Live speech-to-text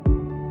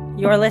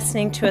You're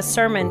listening to a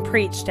sermon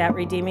preached at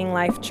Redeeming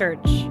Life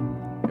Church.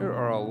 There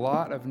are a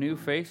lot of new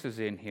faces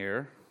in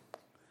here.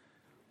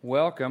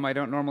 Welcome. I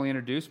don't normally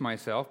introduce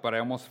myself, but I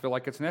almost feel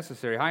like it's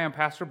necessary. Hi, I'm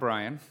Pastor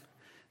Brian.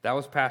 That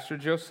was Pastor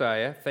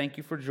Josiah. Thank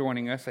you for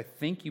joining us. I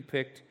think you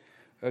picked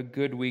a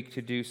good week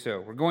to do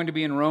so. We're going to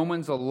be in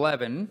Romans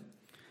 11.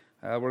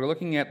 We're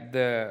looking at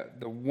the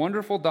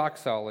wonderful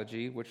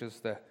Doxology, which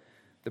is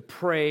the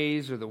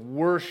praise or the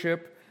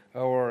worship,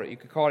 or you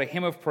could call it a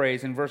hymn of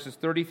praise, in verses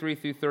 33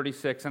 through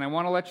 36. And I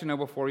want to let you know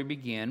before we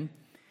begin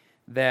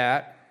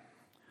that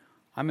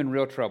I'm in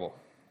real trouble.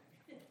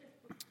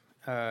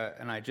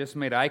 And I just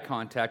made eye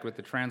contact with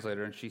the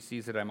translator, and she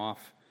sees that I'm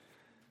off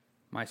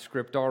my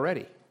script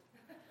already.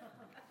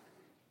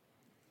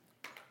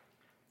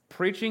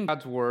 Preaching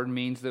God's word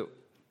means that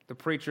the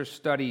preacher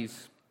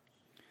studies,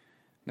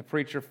 the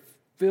preacher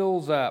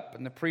fills up,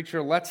 and the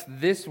preacher lets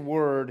this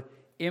word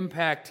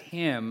impact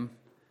him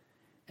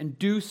and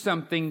do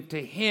something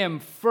to him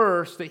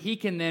first that he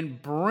can then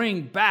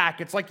bring back.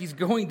 It's like he's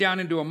going down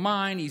into a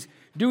mine, he's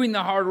doing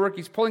the hard work,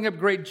 he's pulling up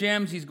great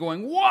gems, he's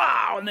going,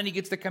 wow, and then he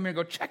gets to come here and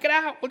go, check it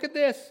out, look at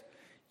this.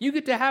 You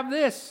get to have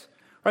this.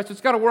 Right, so it's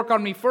got to work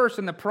on me first,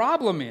 and the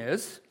problem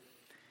is,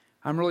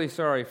 I'm really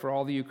sorry for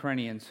all the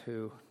Ukrainians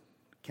who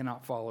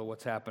cannot follow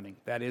what's happening.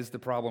 That is the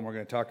problem we're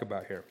going to talk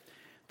about here.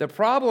 The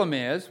problem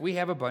is, we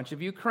have a bunch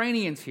of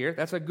Ukrainians here,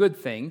 that's a good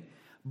thing,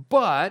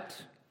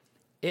 but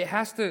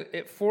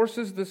it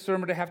forces the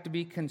sermon to have to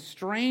be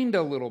constrained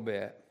a little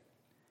bit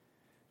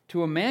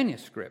to a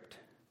manuscript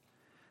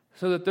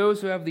so that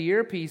those who have the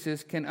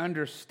earpieces can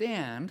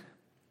understand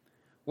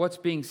what's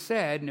being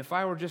said. And if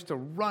I were just to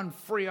run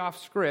free off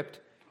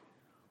script,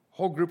 a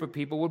whole group of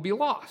people would be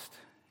lost.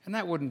 And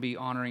that wouldn't be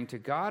honoring to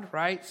God,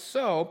 right?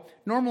 So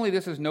normally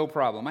this is no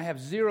problem. I have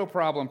zero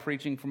problem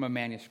preaching from a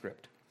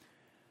manuscript.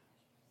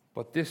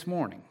 But this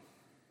morning,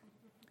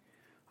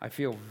 I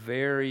feel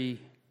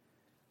very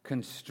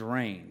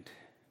constrained,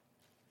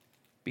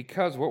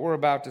 because what we're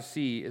about to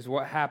see is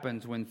what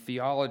happens when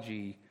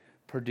theology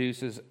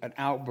produces an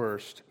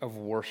outburst of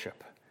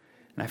worship.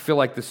 And I feel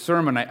like the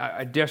sermon,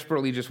 I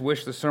desperately just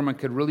wish the sermon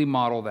could really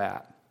model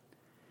that.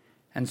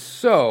 And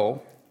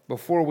so,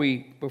 before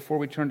we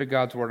turn to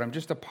God's word, I'm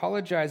just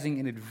apologizing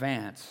in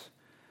advance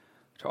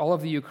to all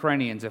of the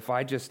Ukrainians if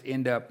I just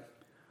end up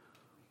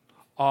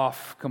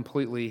off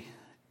completely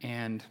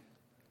and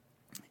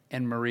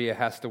Maria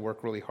has to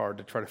work really hard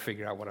to try to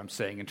figure out what I'm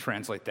saying and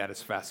translate that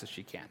as fast as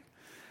she can.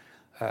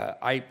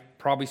 I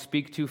probably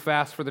speak too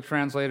fast for the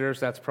translators.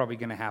 That's probably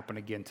going to happen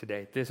again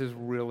today. This is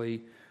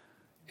really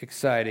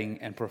exciting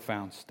and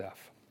profound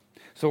stuff.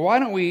 So why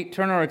don't we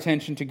turn our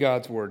attention to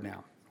God's word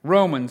now?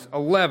 Romans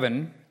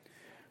 11,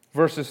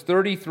 verses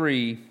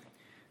 33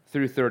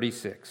 through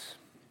 36.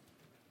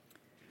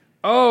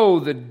 Oh,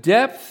 the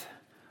depth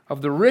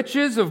of the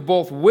riches of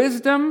both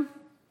wisdom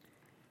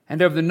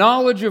and of the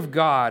knowledge of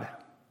God!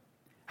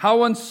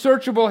 How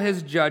unsearchable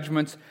his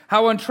judgments,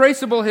 how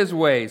untraceable his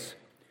ways.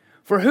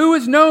 For who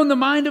has known the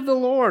mind of the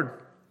Lord?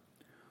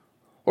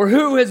 Or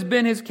who has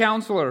been his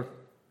counselor?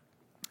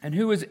 And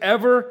who has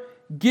ever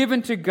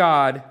given to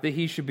God that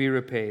he should be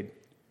repaid?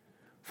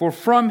 For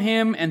from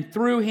him and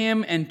through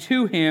him and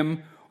to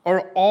him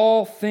are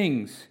all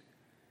things.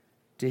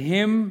 To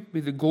him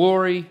be the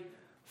glory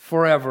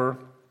forever.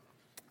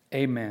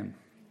 Amen.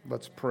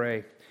 Let's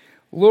pray.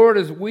 Lord,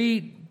 as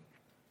we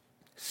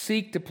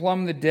seek to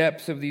plumb the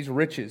depths of these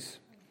riches,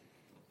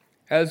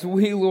 as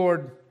we,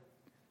 Lord,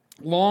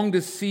 long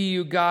to see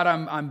you, God,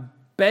 I'm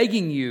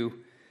begging you,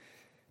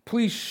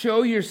 please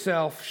show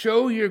yourself,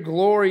 show your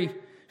glory,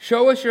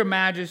 show us your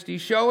majesty,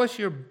 show us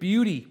your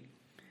beauty.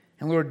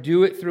 And Lord,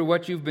 do it through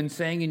what you've been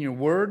saying in your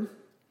word,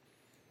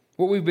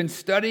 what we've been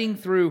studying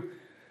through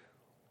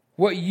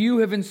what you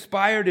have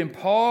inspired in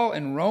Paul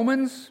and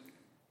Romans.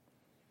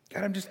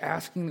 God, I'm just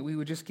asking that we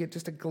would just get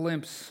just a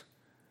glimpse,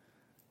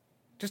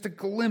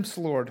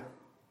 Lord,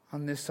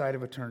 on this side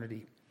of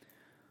eternity.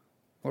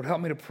 Lord,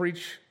 help me to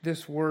preach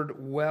this word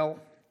well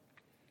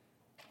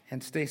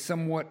and stay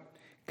somewhat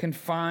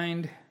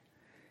confined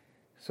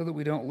so that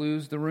we don't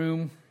lose the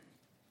room.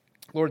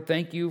 Lord,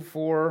 thank you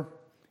for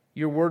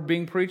your word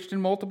being preached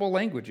in multiple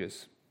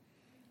languages.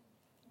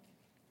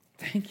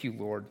 Thank you,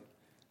 Lord,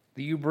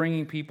 that you're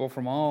bringing people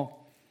from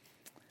all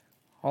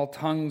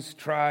tongues,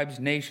 tribes,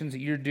 nations, that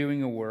you're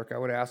doing a work. I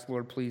would ask,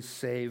 Lord, please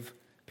save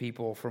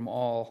people from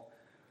all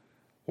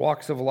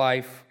walks of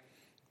life,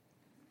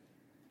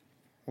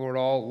 Lord,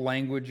 all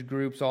language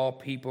groups, all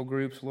people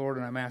groups, Lord,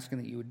 and I'm asking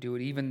that you would do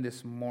it even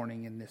this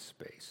morning in this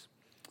space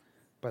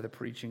by the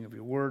preaching of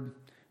your word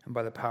and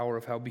by the power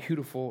of how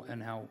beautiful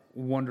and how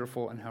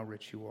wonderful and how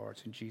rich you are.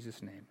 It's in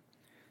Jesus' name.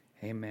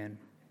 Amen.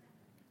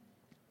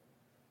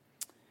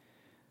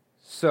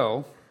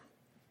 So,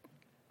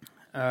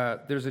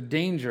 there's a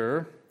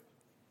danger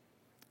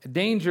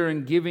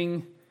in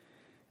giving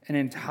an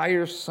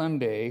entire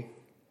Sunday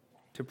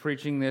to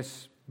preaching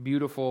this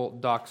beautiful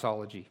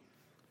doxology.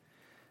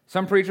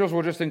 Some preachers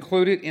will just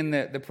include it in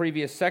the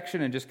previous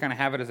section and just kind of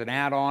have it as an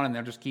add-on, and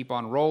they'll just keep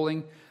on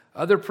rolling.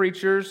 Other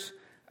preachers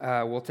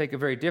will take a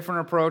very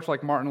different approach,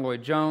 like Martin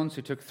Lloyd-Jones,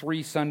 who took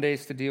 3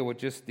 Sundays to deal with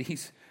just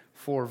these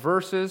 4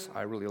 verses.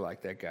 I really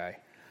like that guy.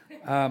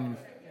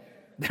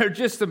 There are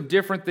just some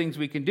different things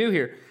we can do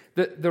here.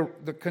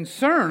 The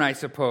concern, I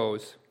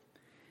suppose,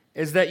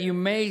 is that you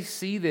may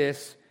see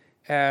this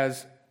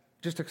as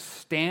just a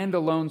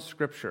standalone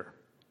scripture.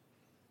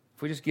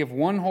 If we just give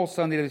one whole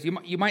Sunday to this,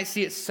 you might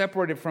see it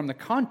separated from the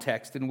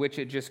context in which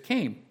it just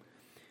came.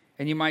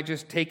 And you might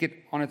just take it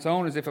on its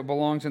own as if it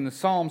belongs in the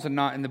Psalms and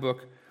not in the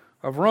book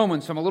of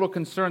Romans. So I'm a little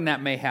concerned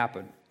that may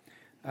happen.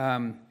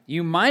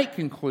 You might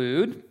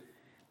conclude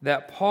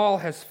that Paul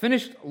has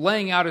finished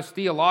laying out his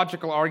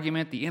theological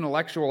argument, the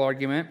intellectual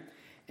argument,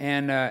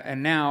 and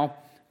now,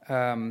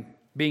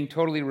 being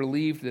totally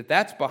relieved that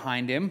that's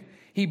behind him,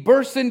 he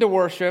bursts into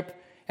worship,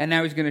 and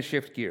now he's going to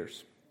shift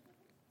gears,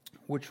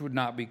 which would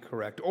not be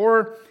correct.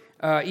 Or,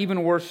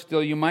 even worse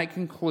still, you might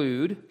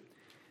conclude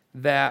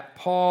that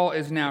Paul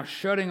is now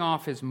shutting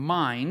off his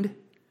mind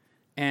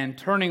and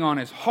turning on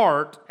his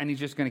heart, and he's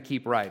just going to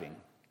keep writing.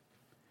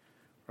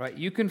 Right?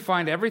 You can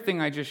find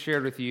everything I just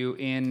shared with you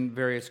in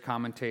various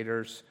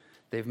commentators.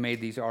 They've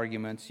made these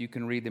arguments. You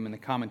can read them in the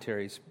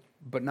commentaries,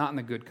 but not in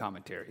the good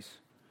commentaries.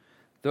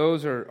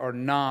 Those are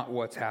not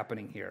what's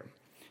happening here.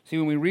 See,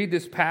 when we read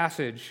this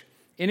passage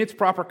in its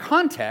proper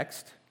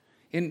context,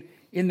 in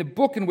the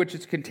book in which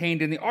it's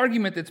contained, in the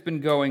argument that's been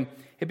going,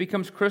 it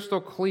becomes crystal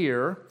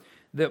clear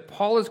that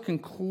Paul is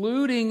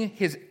concluding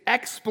his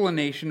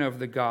explanation of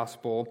the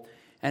gospel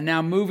and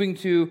now moving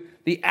to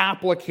the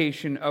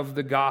application of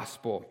the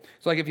gospel.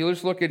 So like if you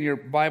just look at your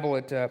Bible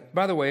at,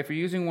 by the way, if you're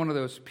using one of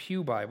those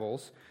pew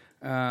Bibles,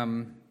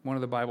 one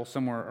of the Bibles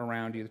somewhere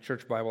around you, the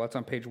church Bible, that's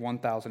on page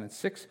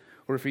 1006.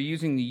 Or if you're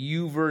using the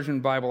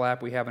YouVersion Bible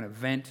app, we have an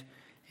event,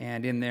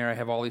 and in there I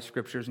have all these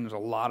scriptures, and there's a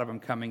lot of them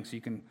coming, so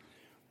you can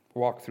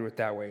walk through it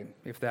that way,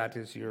 if that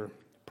is your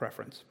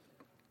preference.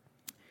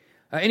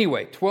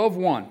 Anyway,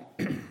 12:1.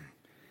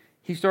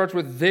 He starts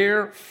with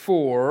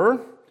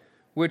therefore,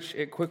 which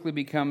it quickly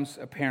becomes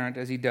apparent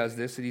as he does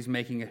this, that he's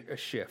making a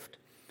shift,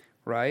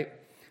 right?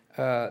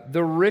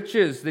 The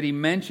riches that he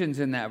mentions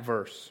in that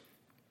verse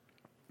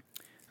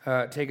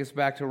take us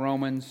back to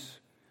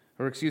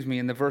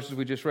in the verses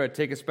we just read,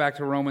 take us back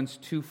to Romans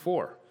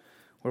 2:4,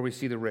 where we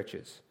see the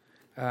riches.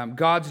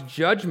 God's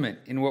judgment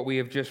in what we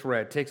have just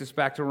read takes us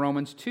back to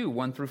Romans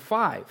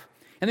 2:1-5.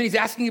 And then he's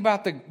asking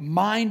about the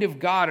mind of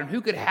God and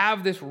who could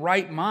have this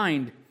right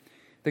mind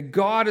that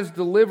God has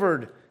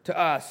delivered to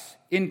us,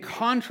 in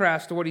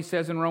contrast to what he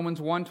says in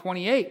Romans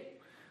 1:28,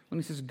 when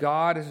he says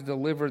God has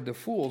delivered the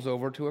fools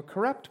over to a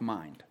corrupt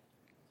mind.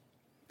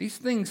 These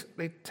things,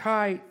 they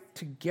tie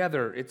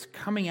together. It's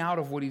coming out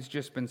of what he's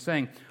just been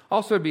saying.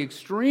 Also, it'd be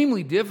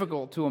extremely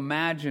difficult to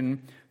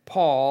imagine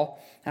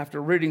Paul,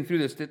 after reading through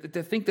this,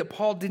 to think that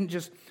Paul didn't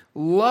just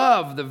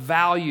love the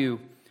value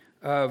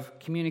of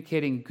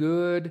communicating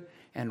good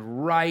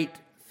and right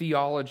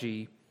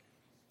theology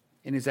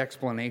in his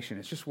explanation.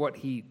 It's just what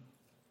he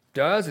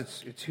does.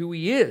 It's who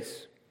he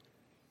is,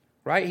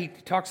 right? He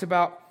talks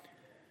about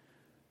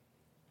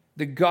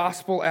the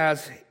gospel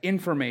as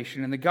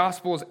information, and the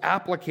gospel as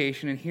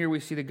application, and here we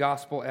see the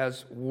gospel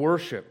as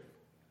worship.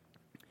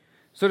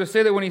 So to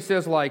say that when he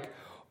says like,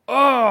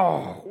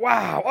 oh,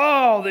 wow,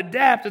 oh, the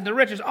depth and the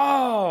riches,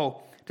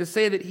 oh, to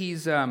say that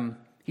he's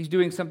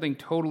doing something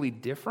totally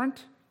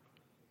different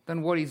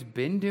than what he's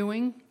been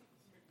doing,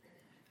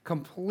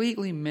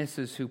 completely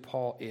misses who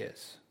Paul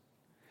is.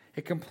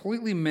 It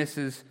completely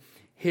misses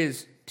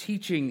his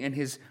teaching and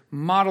his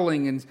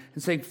modeling and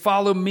saying,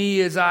 follow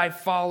me as I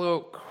follow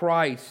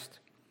Christ.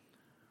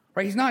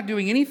 Right? He's not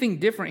doing anything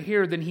different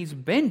here than he's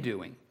been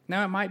doing.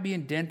 Now, it might be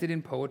indented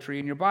in poetry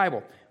in your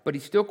Bible, but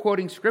he's still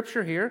quoting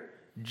Scripture here,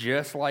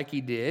 just like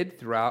he did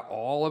throughout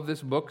all of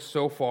this book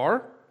so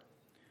far.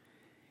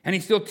 And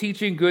he's still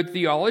teaching good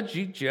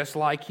theology, just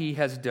like he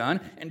has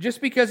done. And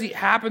just because he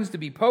happens to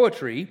be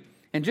poetry,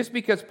 and just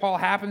because Paul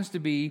happens to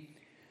be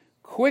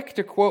quick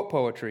to quote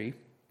poetry,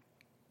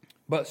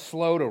 but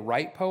slow to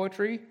write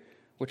poetry,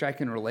 which I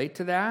can relate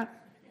to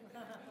that,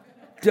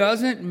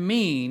 doesn't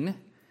mean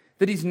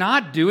that he's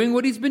not doing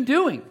what he's been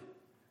doing.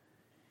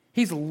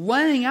 He's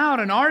laying out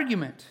an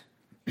argument.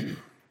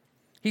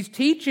 He's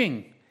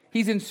teaching.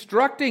 He's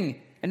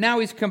instructing. And now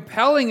he's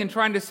compelling and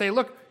trying to say,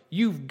 look,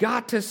 you've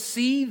got to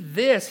see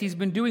this. He's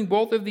been doing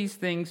both of these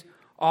things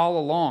all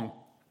along.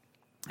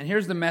 And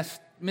here's the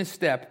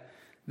misstep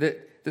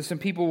that some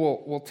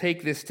people will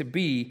take this to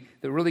be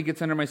that really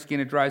gets under my skin.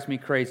 It drives me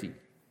crazy.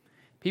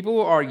 People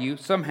will argue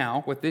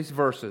somehow with these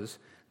verses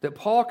that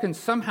Paul can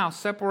somehow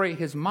separate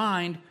his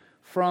mind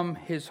from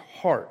his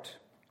heart,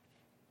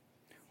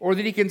 or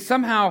that he can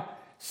somehow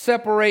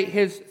separate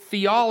his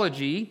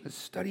theology, the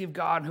study of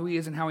God and who he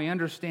is and how he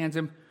understands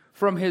him,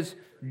 from his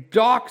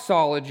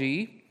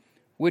doxology,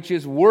 which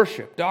is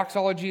worship.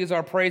 Doxology is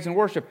our praise and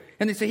worship.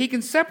 And they say he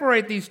can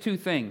separate these two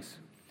things.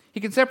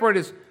 He can separate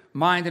his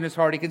mind and his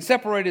heart. He can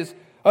separate his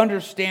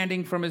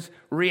understanding from his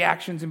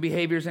reactions and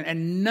behaviors.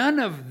 And none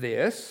of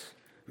this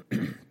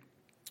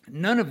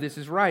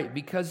is right,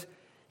 because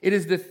it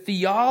is the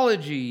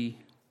theology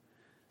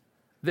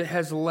that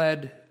has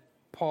led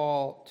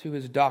Paul to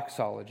his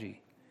doxology.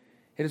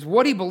 It is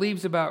what he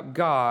believes about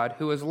God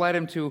who has led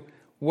him to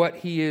what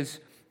he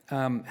is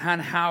and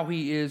how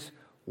he is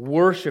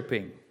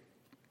worshiping.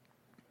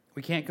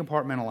 We can't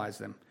compartmentalize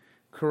them.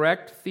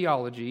 Correct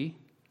theology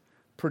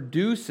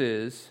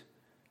produces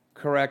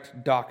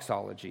correct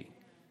doxology.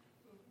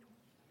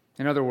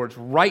 In other words,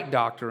 right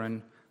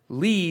doctrine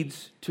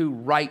leads to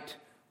right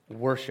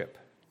worship.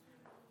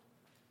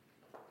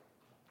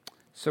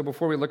 So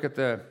before we look at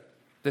the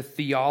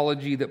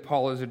theology that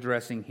Paul is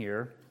addressing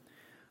here,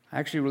 I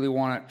actually really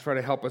want to try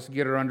to help us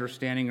get our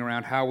understanding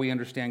around how we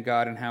understand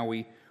God and how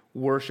we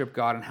worship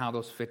God and how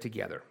those fit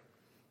together.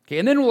 Okay,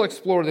 and then we'll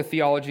explore the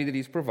theology that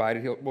he's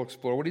provided. We'll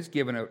explore what he's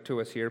given to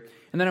us here.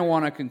 And then I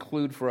want to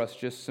conclude for us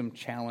just some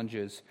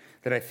challenges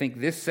that I think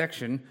this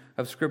section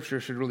of Scripture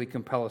should really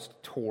compel us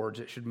towards.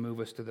 It should move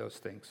us to those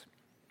things.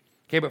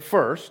 Okay, but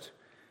first,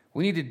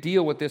 we need to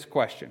deal with this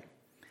question.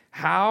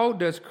 How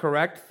does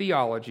correct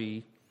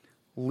theology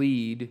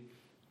lead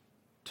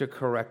to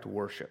correct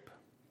worship?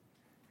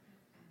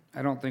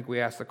 I don't think we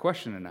ask the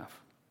question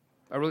enough.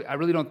 I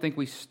really don't think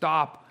we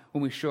stop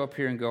when we show up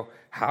here and go,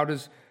 how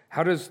does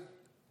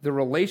the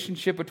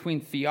relationship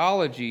between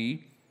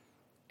theology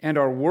and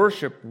our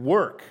worship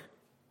work?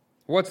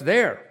 What's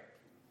there?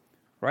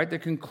 Right? The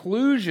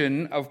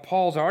conclusion of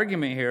Paul's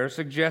argument here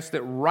suggests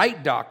that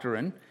right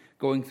doctrine,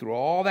 going through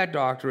all that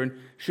doctrine,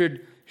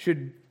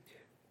 should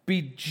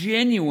be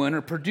genuine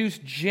or produce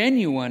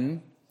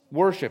genuine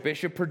worship. It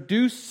should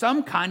produce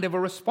some kind of a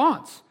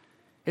response.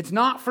 It's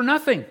not for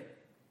nothing.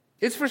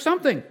 It's for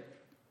something.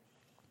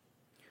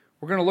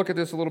 We're going to look at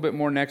this a little bit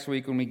more next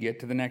week when we get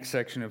to the next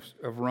section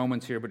of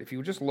Romans here, but if you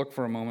would just look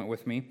for a moment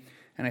with me,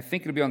 and I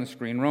think it'll be on the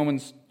screen,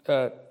 Romans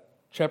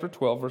chapter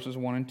 12, verses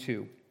 1 and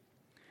 2.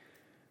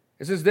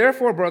 It says,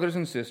 "Therefore, brothers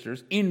and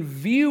sisters, in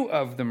view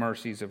of the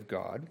mercies of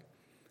God,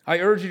 I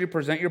urge you to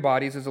present your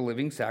bodies as a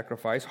living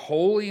sacrifice,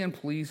 holy and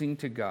pleasing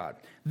to God.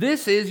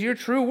 This is your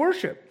true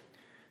worship.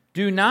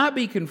 Do not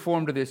be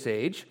conformed to this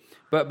age,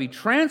 but be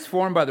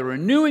transformed by the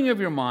renewing of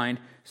your mind,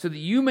 so that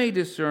you may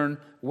discern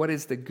what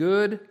is the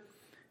good,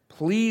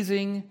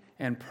 pleasing,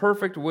 and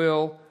perfect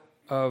will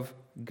of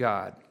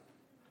God."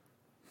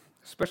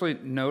 Especially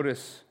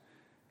notice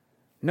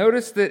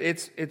that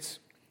it's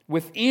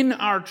within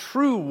our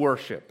true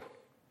worship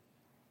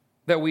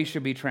that we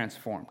should be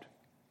transformed.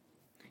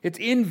 It's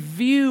in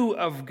view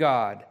of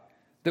God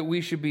that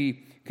we should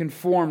be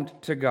conformed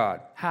to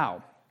God.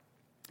 How?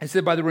 It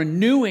said by the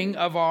renewing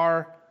of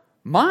our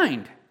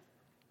mind.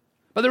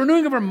 By the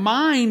renewing of our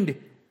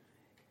mind,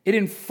 it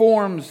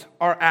informs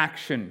our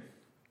action.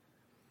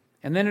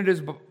 And then it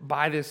is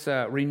by this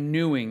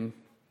renewing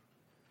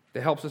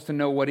that helps us to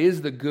know what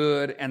is the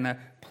good and the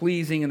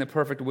pleasing and the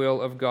perfect will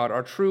of God.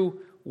 Our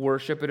true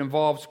worship, it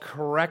involves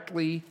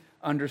correctly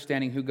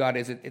understanding who God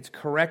is. It's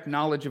correct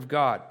knowledge of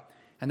God.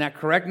 And that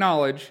correct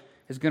knowledge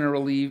is going to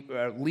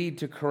lead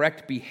to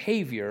correct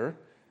behavior.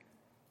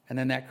 And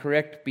then that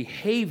correct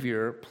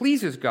behavior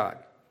pleases God.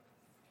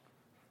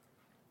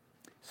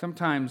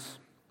 Sometimes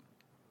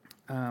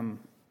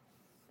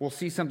we'll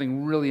see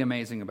something really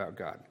amazing about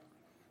God.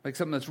 Like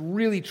something that's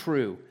really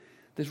true,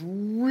 that's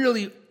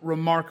really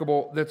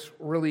remarkable, that's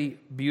really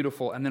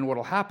beautiful. And then what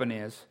will happen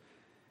is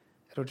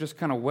it'll just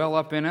kind of well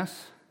up in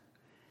us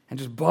and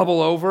just bubble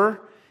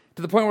over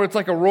to the point where it's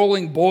like a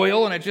rolling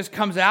boil and it just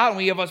comes out and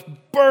we have a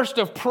burst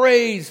of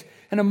praise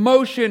and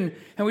emotion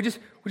and we just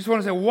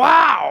want to say,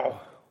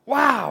 wow,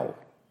 wow.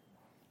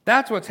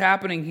 That's what's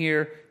happening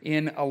here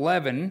in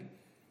 11,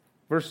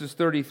 verses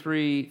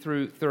 33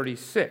 through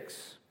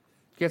 36.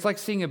 Okay, it's like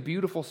seeing a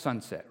beautiful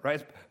sunset,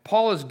 right?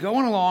 Paul is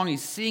going along,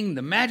 he's seeing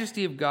the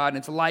majesty of God, and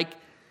it's like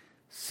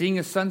seeing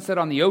a sunset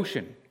on the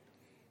ocean.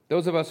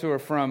 Those of us who are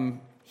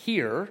from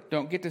here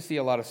don't get to see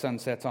a lot of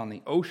sunsets on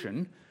the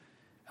ocean.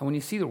 And when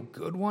you see the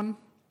good one,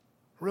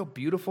 a real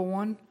beautiful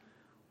one,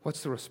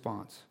 what's the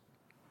response?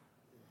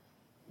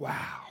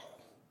 Wow.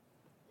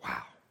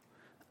 Wow.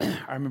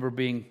 I remember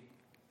being,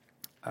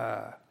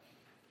 I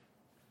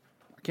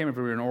can't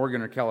remember if we were in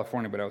Oregon or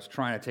California, but I was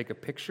trying to take a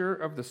picture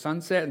of the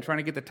sunset and trying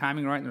to get the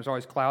timing right, and there's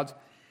always clouds.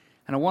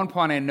 And at one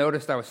point I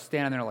noticed I was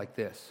standing there like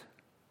this.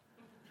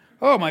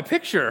 Oh, my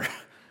picture.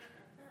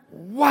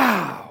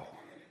 Wow.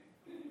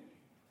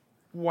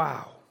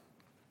 Wow.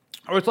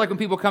 Or it's like when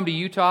people come to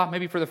Utah,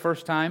 maybe for the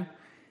first time,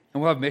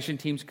 and we'll have mission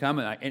teams come,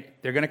 and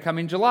they're going to come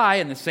in July,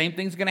 and the same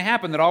thing's going to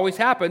happen that always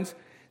happens.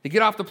 They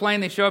get off the plane,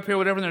 they show up here,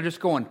 whatever, and they're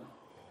just going,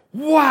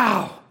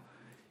 wow,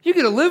 you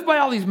get to live by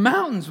all these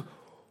mountains.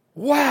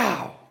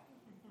 Wow.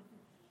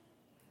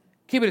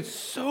 Okay, but it's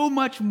so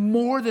much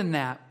more than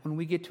that when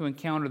we get to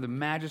encounter the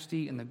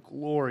majesty and the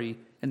glory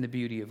and the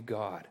beauty of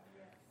God.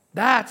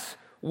 That's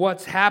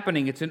what's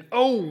happening. It's an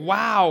oh,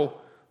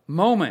 wow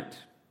moment.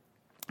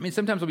 I mean,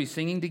 sometimes we'll be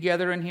singing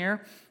together in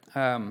here.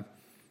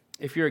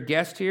 If you're a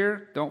guest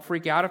here, don't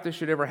freak out if this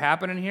should ever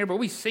happen in here, but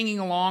we'll be singing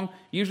along.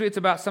 Usually it's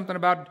about something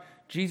about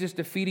Jesus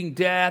defeating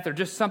death or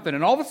just something.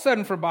 And all of a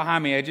sudden from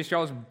behind me,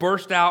 y'all just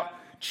burst out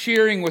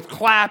cheering with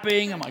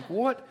clapping. I'm like,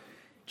 what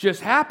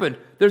just happened?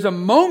 There's a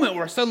moment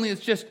where suddenly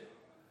it's just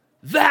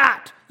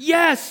that,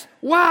 yes,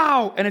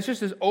 wow. And it's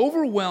just this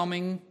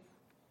overwhelming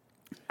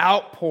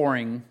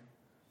outpouring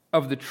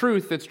of the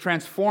truth that's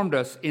transformed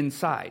us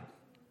inside.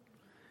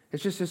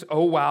 It's just this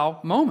oh wow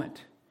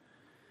moment.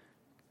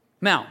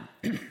 Now,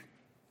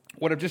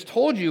 what I've just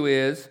told you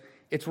is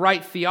it's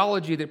right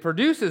theology that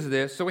produces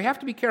this, so we have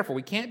to be careful.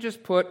 We can't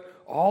just put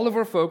all of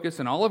our focus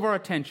and all of our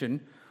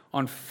attention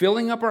on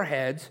filling up our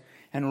heads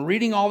and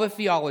reading all the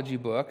theology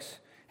books.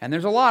 And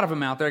there's a lot of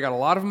them out there. I got a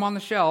lot of them on the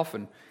shelf,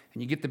 and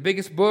you get the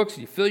biggest books,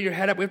 and you fill your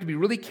head up. We have to be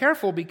really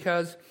careful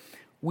because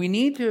we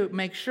need to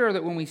make sure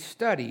that when we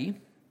study,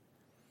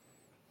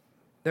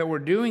 that we're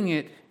doing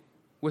it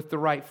with the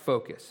right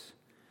focus,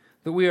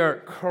 that we are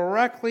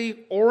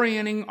correctly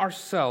orienting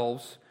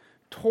ourselves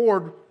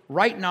toward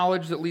right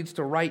knowledge that leads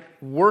to right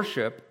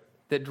worship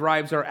that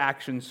drives our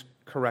actions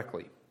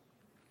correctly.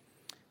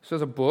 So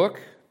there's a book,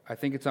 I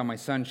think it's on my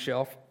son's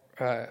shelf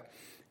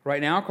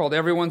right now, called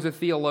Everyone's a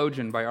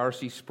Theologian by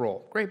R.C.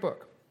 Sproul. Great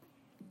book.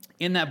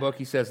 In that book,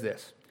 he says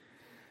this: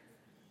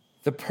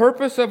 the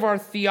purpose of our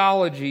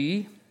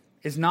theology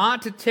is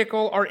not to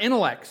tickle our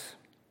intellects,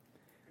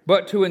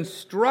 but to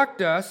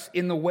instruct us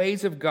in the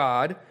ways of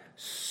God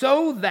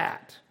so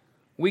that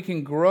we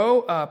can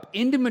grow up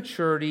into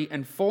maturity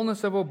and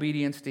fullness of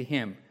obedience to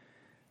Him.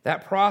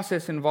 That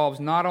process involves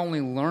not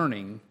only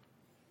learning,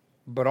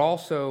 but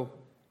also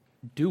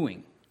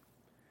doing.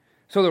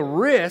 So the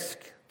risk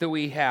that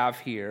we have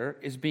here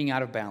is being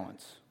out of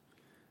balance,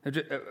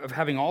 of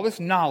having all this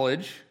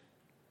knowledge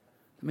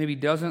that maybe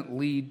doesn't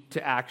lead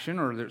to action,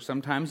 or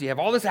sometimes you have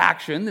all this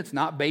action that's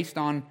not based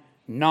on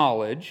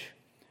knowledge,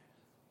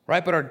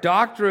 right? But our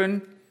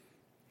doctrine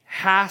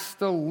has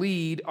to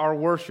lead our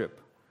worship.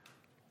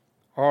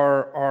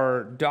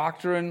 Our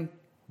doctrine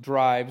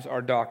drives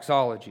our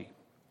doxology,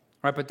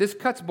 right? But this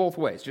cuts both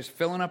ways, just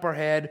filling up our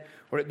head.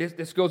 Or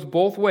this goes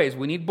both ways.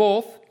 We need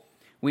both.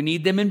 We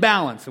need them in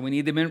balance, and we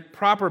need them in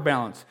proper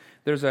balance.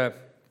 There's a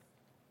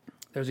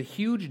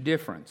huge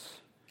difference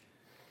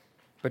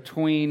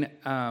between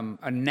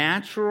a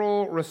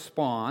natural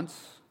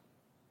response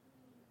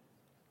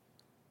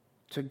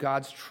to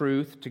God's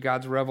truth, to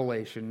God's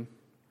revelation,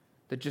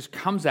 that just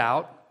comes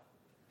out,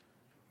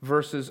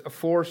 versus a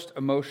forced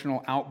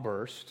emotional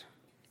outburst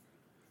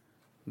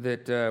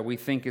that we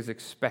think is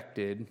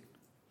expected,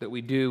 that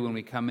we do when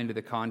we come into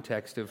the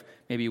context of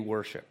maybe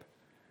worship,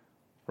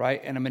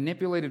 right? And a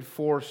manipulated,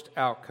 forced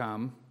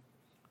outcome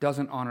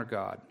doesn't honor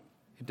God.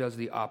 It does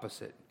the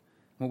opposite.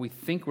 What we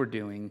think we're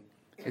doing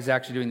is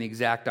actually doing the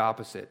exact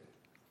opposite.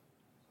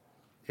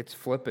 It's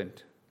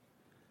flippant,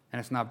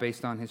 and it's not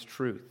based on His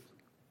truth,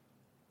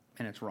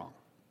 and it's wrong.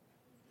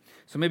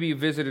 So maybe you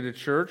visited a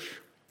church.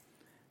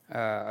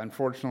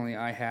 Unfortunately,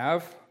 I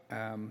have,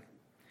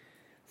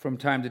 from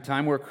time to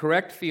time, where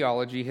correct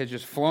theology has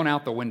just flown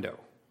out the window,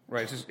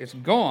 right? It's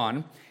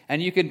gone,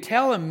 and you can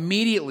tell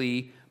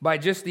immediately by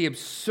just the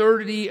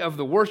absurdity of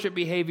the worship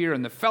behavior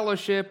and the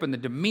fellowship and the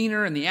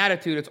demeanor and the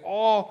attitude. It's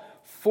all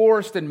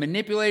forced and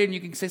manipulated, and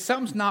you can say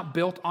something's not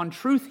built on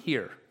truth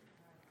here,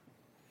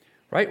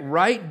 right?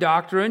 Right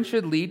doctrine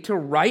should lead to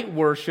right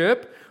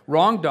worship.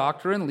 Wrong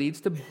doctrine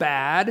leads to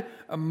bad,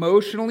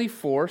 emotionally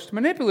forced,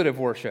 manipulative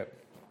worship.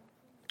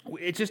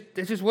 It's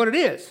just what it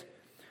is.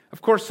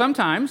 Of course,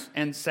 sometimes,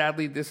 and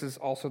sadly this is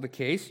also the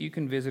case, you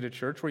can visit a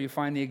church where you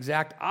find the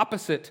exact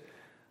opposite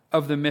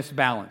of the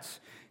misbalance.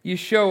 You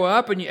show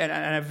up, and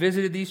I've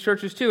visited these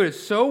churches too, it's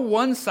so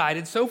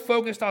one-sided, so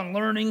focused on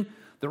learning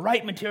the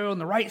right material and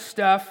the right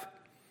stuff,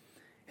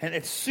 and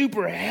it's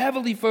super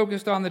heavily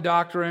focused on the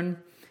doctrine,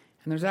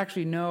 and there's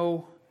actually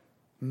no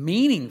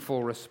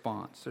meaningful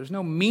response. There's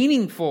no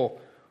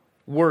meaningful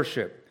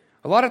worship.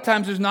 A lot of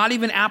times there's not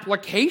even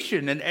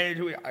application, and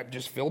I've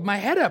just filled my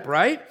head up,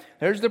 right?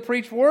 There's the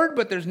preached word,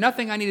 but there's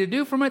nothing I need to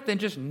do from it than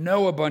just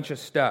know a bunch of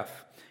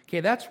stuff.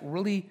 Okay, that's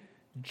really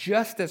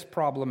just as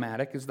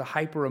problematic as the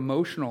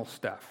hyper-emotional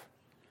stuff.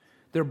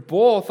 They're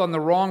both on the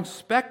wrong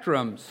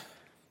spectrums,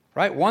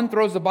 right? One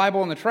throws the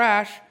Bible in the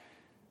trash,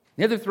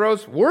 the other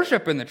throws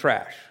worship in the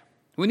trash.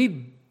 We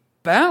need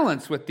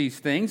balance with these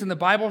things, and the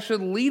Bible should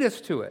lead us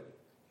to it.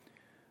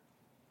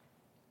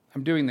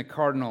 I'm doing the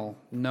cardinal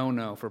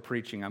no-no for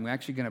preaching. I'm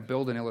actually going to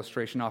build an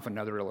illustration off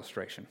another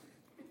illustration.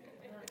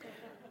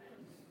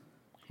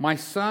 My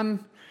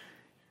son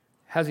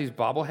has these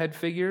bobblehead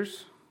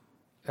figures,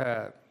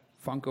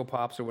 Funko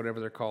Pops or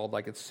whatever they're called,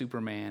 like it's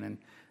Superman and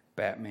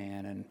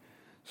Batman and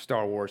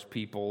Star Wars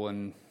people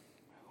and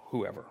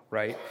whoever,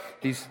 right?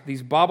 These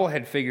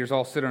bobblehead figures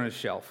all sit on his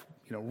shelf.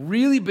 You know,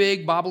 really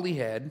big bobbly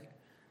head,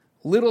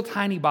 little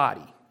tiny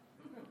body.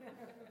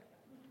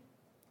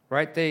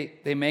 Right?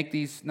 They make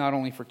these not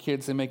only for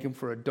kids, they make them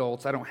for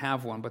adults. I don't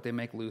have one, but they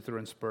make Luther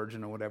and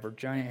Spurgeon or whatever.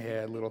 Giant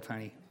head, little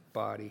tiny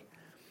body.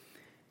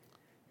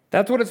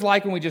 That's what it's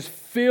like when we just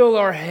fill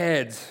our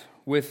heads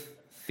with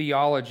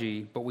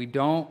theology, but we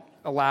don't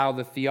allow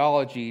the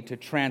theology to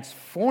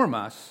transform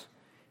us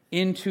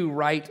into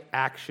right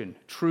action,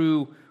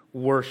 true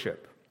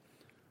worship.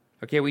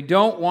 Okay, we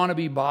don't want to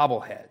be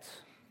bobbleheads.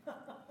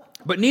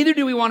 But neither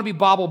do we want to be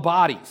bobble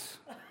bodies.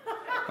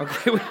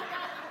 Okay,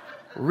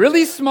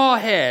 really small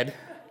head,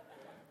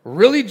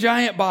 really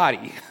giant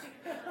body.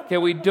 Okay,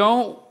 we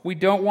don't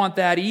want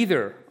that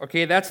either.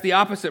 Okay, that's the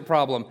opposite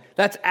problem.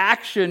 That's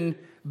action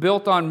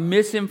built on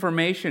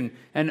misinformation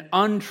and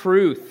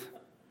untruth.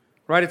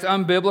 Right? It's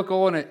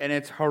unbiblical and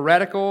it's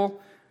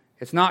heretical.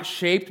 It's not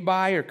shaped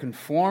by or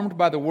conformed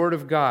by the Word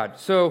of God.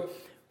 So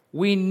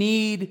we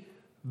need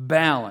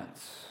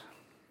balance.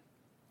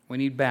 We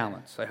need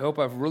balance. I hope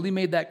I've really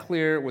made that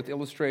clear with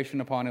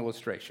illustration upon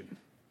illustration.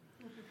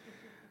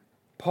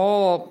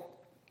 Paul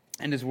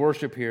and his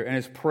worship here and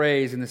his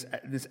praise and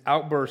this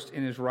outburst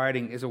in his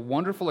writing is a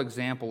wonderful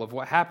example of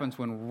what happens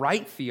when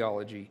right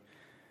theology,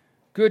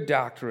 good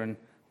doctrine,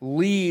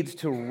 leads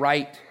to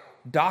right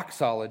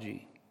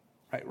doxology,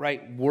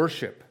 right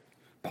worship.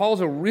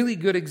 Paul's a really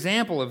good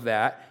example of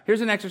that.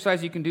 Here's an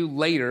exercise you can do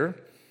later.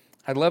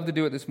 I'd love to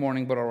do it this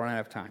morning, but I'll run out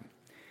of time.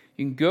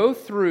 You can go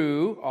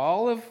through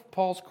all of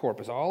Paul's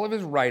corpus, all of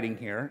his writing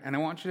here, and I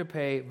want you to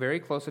pay very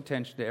close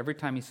attention to every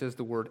time he says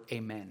the word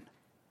amen.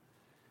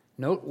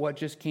 Note what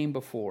just came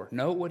before.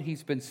 Note what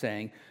he's been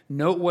saying.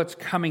 Note what's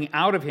coming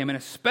out of him, and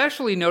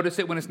especially notice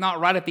it when it's not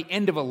right at the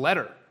end of a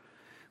letter.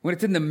 When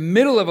it's in the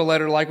middle of a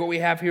letter like what we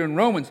have here in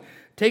Romans.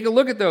 Take a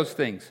look at those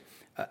things.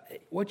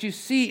 What you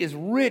see is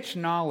rich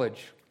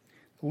knowledge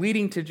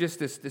leading to just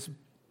this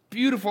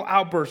beautiful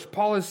outburst.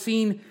 Paul has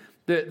seen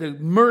the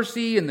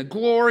mercy and the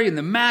glory and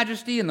the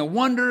majesty and the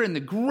wonder and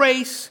the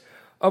grace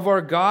of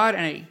our God,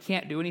 and he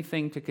can't do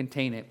anything to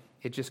contain it.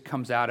 It just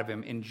comes out of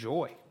him in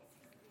joy,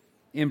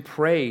 in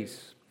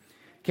praise.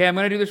 Okay, I'm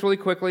going to do this really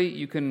quickly.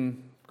 You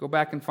can go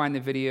back and find the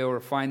video or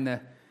find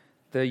the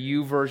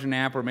YouVersion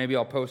app, or maybe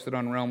I'll post it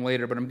on Realm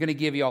later, but I'm going to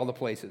give you all the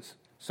places.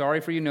 Sorry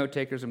for you note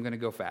takers, I'm going to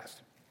go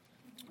fast.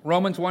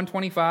 Romans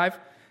 1:25,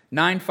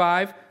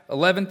 9:5,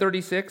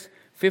 11:36,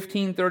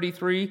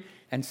 15:33,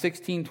 and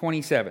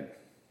 16:27.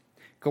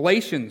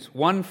 Galatians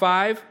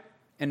 1:5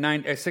 and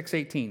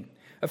 6:18.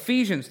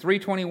 Ephesians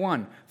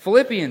 3:21,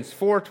 Philippians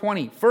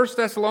 4:20, 1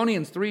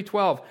 Thessalonians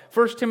 3:12,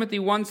 1 Timothy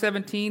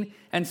 1:17,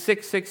 and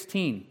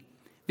 6:16.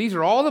 These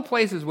are all the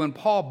places when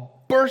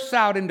Paul bursts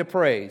out into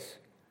praise.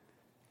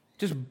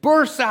 Just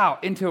bursts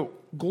out into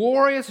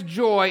glorious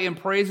joy in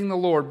praising the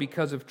Lord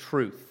because of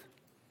truth.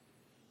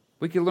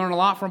 We can learn a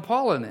lot from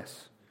Paul in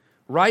this.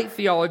 Right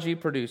theology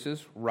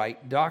produces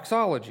right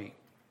doxology.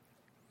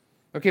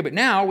 Okay, but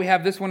now we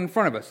have this one in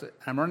front of us.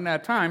 I'm running out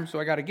of time, so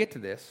I got to get to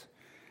this.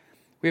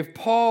 We have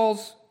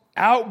Paul's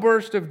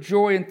outburst of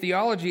joy in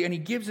theology, and he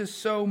gives us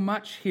so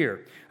much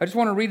here. I just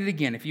want to read it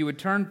again. If you would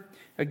turn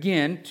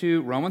again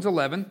to Romans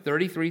 11,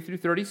 33 through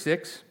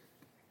 36.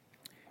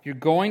 You're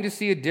going to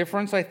see a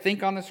difference, I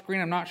think, on the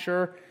screen. I'm not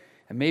sure.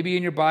 And maybe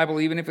in your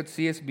Bible, even if it's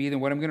CSB, then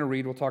what I'm going to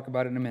read, we'll talk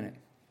about it in a minute.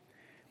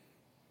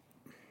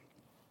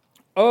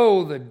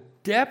 Oh, the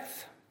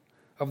depth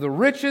of the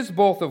riches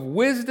both of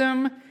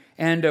wisdom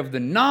and of the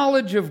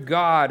knowledge of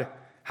God,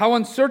 how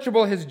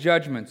unsearchable his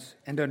judgments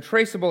and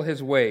untraceable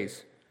his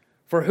ways.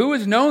 For who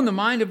has known the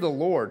mind of the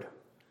Lord,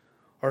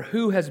 or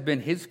who has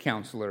been his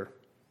counselor,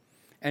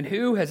 and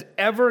who has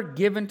ever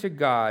given to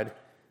God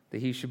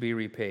that he should be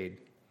repaid?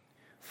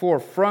 For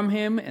from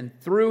him and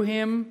through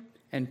him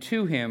and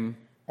to him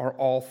are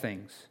all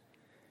things.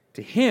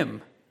 To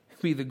him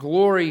be the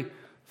glory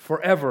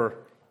forever.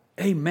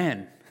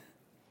 Amen.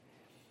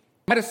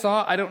 Might have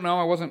saw, I don't know,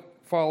 I wasn't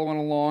following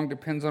along,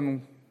 depends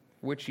on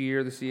which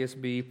year, the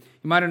CSB. You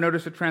might have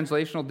noticed a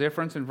translational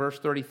difference in verse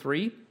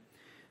 33.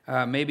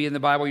 Maybe in the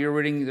Bible you're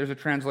reading, there's a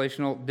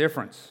translational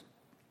difference.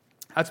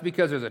 That's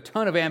because there's a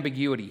ton of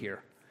ambiguity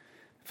here.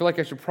 I feel like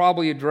I should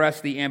probably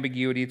address the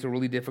ambiguity. It's a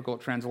really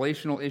difficult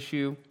translational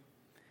issue.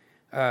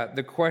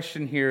 The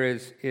question here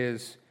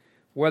is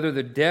whether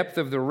the depth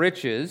of the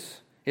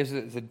riches, is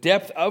it the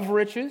depth of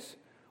riches,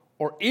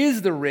 or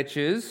is the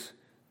riches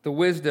the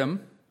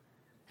wisdom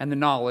and the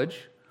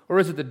knowledge, or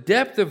is it the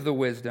depth of the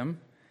wisdom,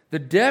 the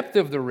depth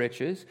of the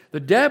riches, the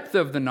depth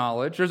of the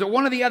knowledge, or is it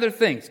one of the other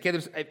things?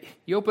 Okay,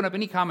 you open up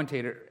any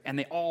commentator, and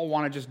they all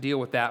want to just deal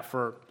with that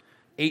for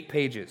 8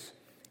 pages.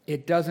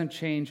 It doesn't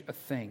change a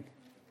thing.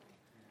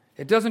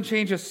 It doesn't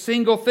change a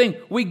single thing.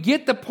 We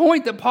get the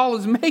point that Paul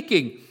is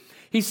making.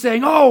 He's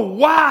saying, oh,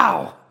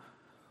 wow.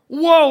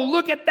 Whoa,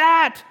 look at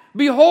that.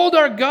 Behold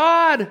our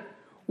God.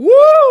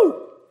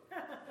 Woo!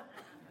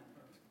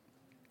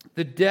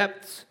 The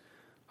depths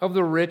of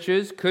the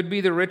riches could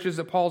be the riches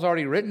that Paul's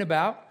already written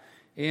about.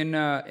 In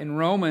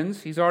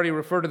Romans, he's already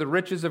referred to the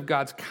riches of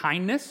God's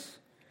kindness,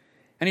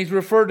 and he's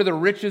referred to the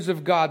riches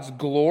of God's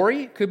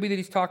glory. It could be that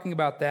he's talking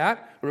about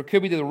that, or it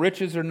could be the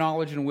riches or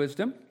knowledge and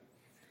wisdom.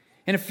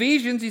 In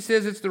Ephesians, he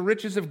says it's the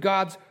riches of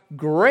God's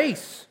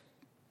grace.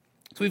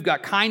 So we've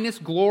got kindness,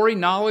 glory,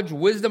 knowledge,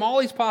 wisdom, all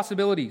these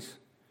possibilities.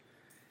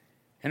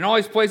 And in all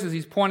these places,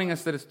 he's pointing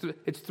us that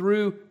it's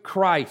through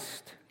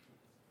Christ.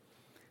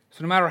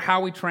 So no matter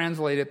how we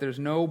translate it, there's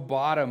no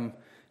bottom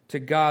to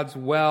God's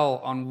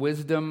well on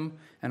wisdom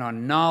and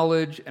on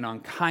knowledge and on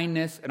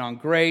kindness and on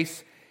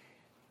grace.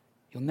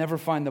 You'll never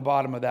find the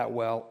bottom of that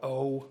well.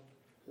 Oh,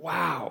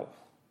 wow.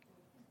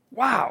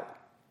 Wow.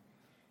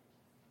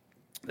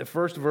 The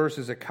first verse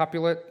is a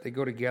couplet. They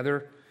go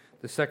together.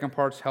 The second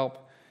parts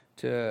help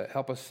to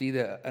help us see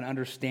and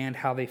understand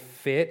how they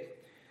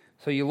fit.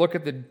 So you look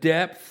at the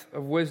depth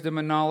of wisdom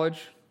and knowledge.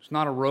 It's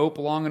not a rope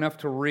long enough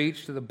to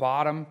reach to the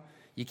bottom.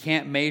 You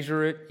can't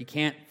measure it. You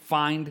can't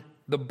find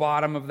the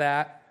bottom of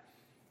that.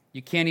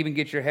 You can't even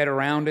get your head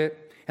around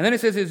it. And then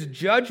it says his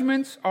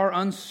judgments are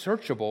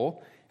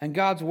unsearchable and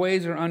God's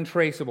ways are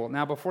untraceable.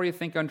 Now, before you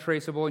think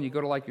untraceable and you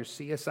go to like your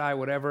CSI,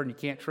 whatever, and you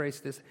can't trace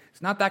this,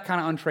 it's not that kind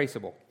of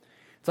untraceable.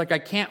 It's like I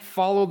can't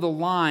follow the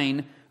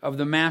line of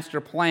the master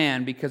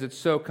plan because it's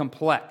so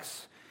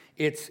complex.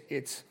 It's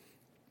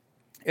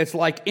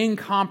like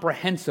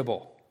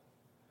incomprehensible.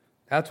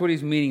 That's what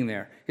he's meaning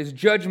there. His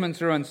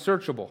judgments are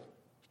unsearchable.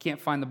 You can't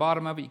find the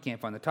bottom of it. You can't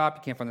find the top.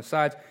 You can't find the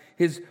sides.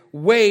 His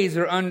ways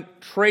are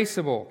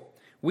untraceable.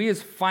 We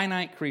as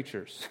finite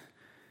creatures,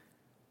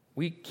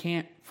 we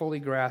can't fully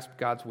grasp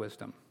God's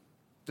wisdom.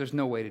 There's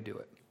no way to do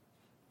it.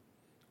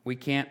 We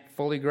can't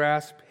fully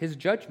grasp his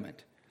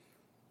judgment.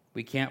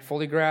 We can't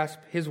fully grasp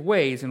his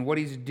ways and what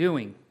he's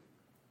doing.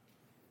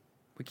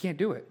 We can't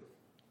do it.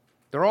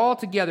 They're all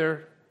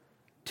together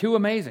too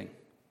amazing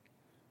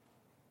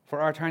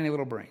for our tiny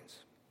little brains.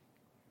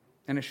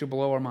 And it should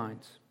blow our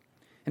minds.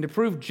 And to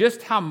prove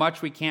just how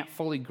much we can't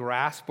fully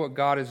grasp what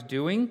God is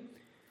doing,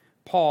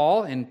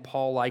 Paul, in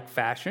Paul-like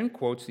fashion,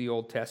 quotes the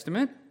Old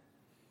Testament.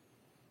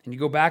 And you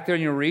go back there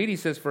and you read, he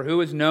says, "For who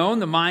has known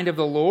the mind of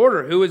the Lord,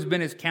 or who has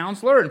been his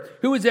counselor, and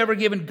who has ever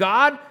given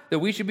God that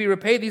we should be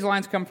repaid?" These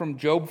lines come from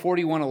Job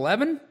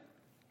 41:11,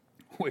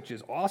 which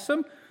is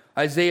awesome.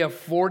 Isaiah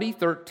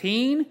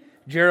 40:13,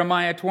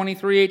 Jeremiah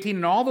 23:18,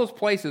 and all those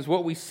places,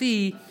 what we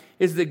see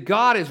is that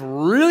God is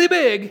really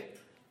big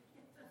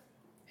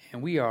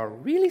and we are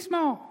really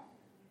small.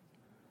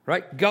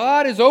 Right?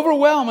 God is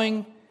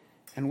overwhelming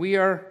and we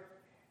are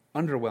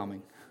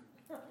underwhelming.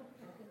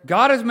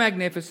 God is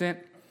magnificent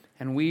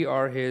and we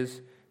are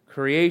his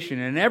creation.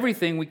 And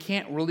everything, we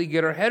can't really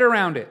get our head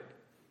around it.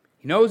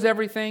 He knows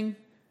everything.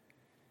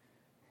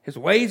 His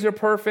ways are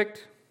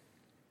perfect.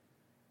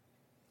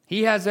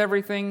 He has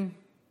everything.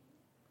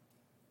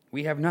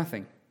 We have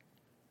nothing.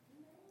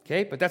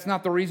 Okay, but that's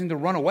not the reason to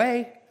run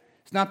away.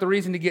 It's not the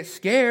reason to get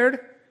scared.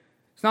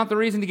 It's not the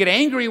reason to get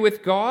angry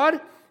with God.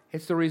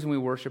 It's the reason we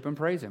worship and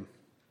praise him.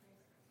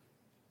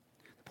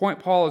 The point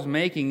Paul is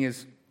making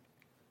is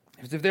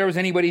if there was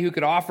anybody who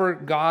could offer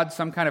God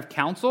some kind of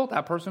counsel,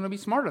 that person would be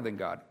smarter than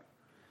God.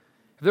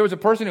 If there was a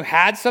person who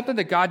had something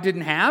that God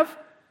didn't have,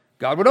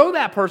 God would owe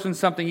that person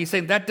something. He's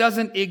saying that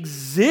doesn't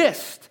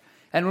exist.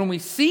 And when we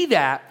see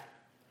that,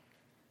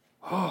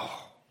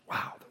 oh,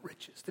 wow, the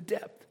riches, the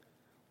depth.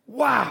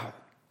 Wow.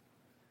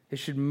 It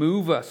should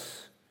move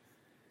us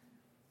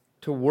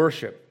to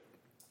worship.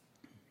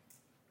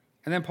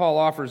 And then Paul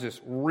offers this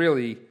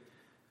really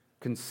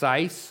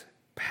concise,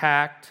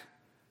 packed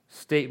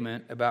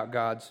statement about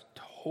God's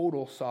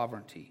total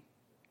sovereignty.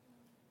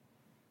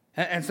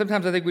 And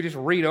sometimes I think we just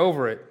read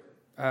over it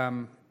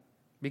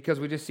because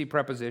we just see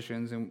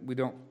prepositions and we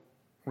don't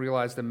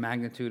realize the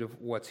magnitude of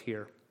what's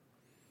here.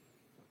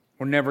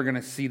 We're never going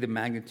to see the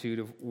magnitude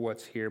of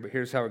what's here, but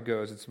here's how it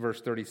goes. It's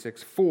verse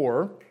 36.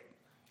 "For,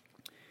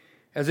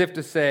 as if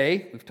to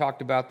say," we've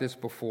talked about this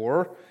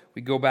before,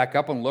 we go back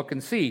up and look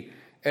and see.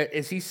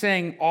 Is he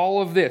saying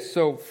all of this?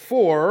 So,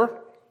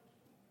 for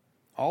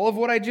all of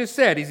what I just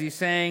said, is he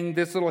saying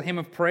this little hymn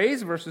of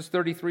praise, verses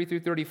 33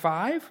 through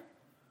 35?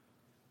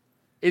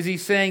 Is he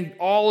saying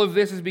all of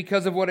this is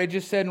because of what I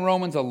just said in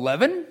Romans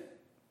 11?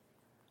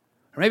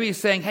 Or maybe he's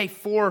saying, hey,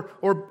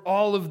 or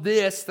all of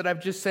this that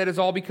I've just said is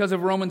all because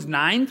of Romans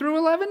 9 through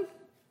 11?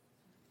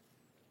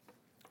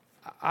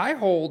 I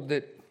hold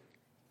that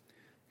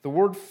the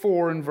word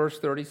 "for" in verse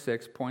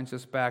 36 points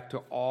us back to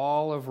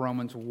all of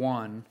Romans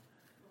 1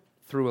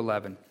 through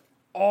 11.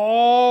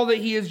 All that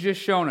he has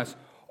just shown us.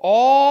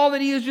 All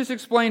that he has just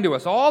explained to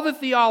us, all the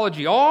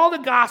theology, all the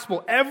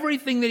gospel,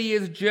 everything that he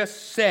has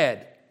just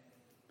said,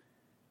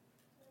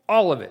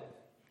 all of it.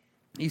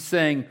 He's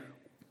saying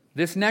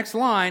this next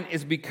line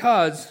is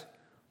because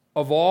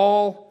of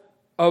all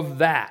of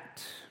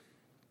that.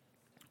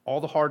 All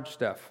the hard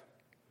stuff.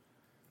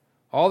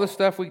 All the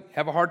stuff we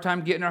have a hard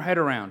time getting our head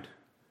around.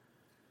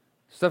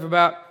 Stuff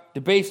about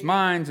debased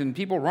minds and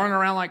people running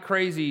around like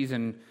crazies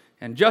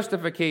and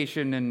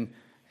justification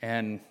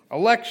and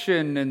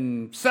election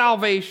and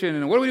salvation,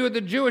 and what do we do with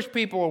the Jewish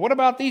people, or what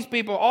about these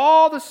people?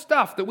 All the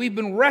stuff that we've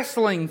been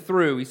wrestling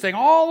through. He's saying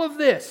all of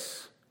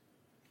this,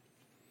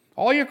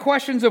 all your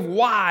questions of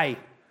why,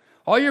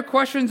 all your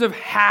questions of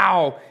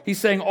how, he's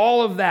saying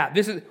all of that.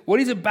 This is what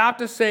he's about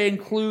to say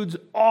includes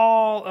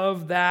all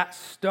of that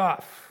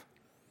stuff.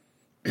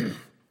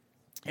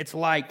 It's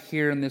like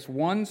here in this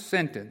one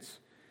sentence,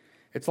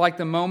 it's like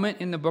the moment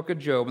in the book of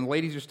Job, and the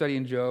ladies are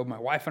studying Job, my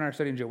wife and I are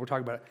studying Job, we're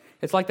talking about it.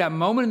 It's like that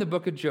moment in the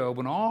book of Job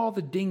when all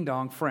the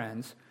ding-dong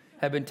friends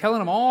have been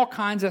telling him all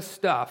kinds of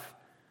stuff,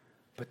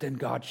 but then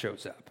God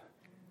shows up.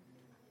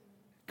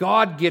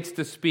 God gets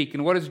to speak,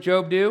 and what does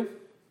Job do?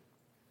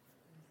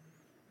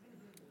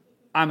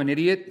 I'm an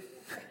idiot.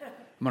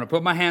 I'm going to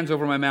put my hands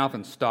over my mouth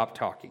and stop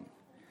talking.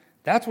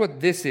 That's what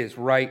this is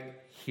right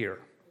here.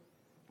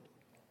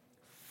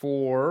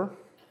 For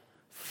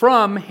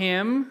from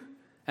him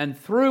and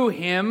through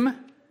him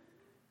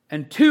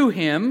and to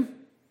him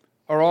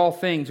are all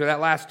things, or that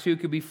last two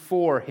could be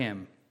for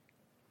him.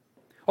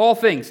 All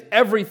things,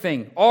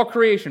 everything, all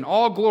creation,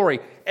 all glory,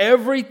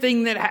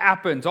 everything that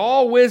happens,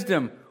 all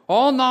wisdom,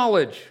 all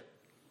knowledge,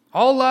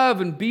 all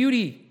love and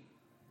beauty,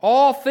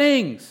 all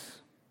things,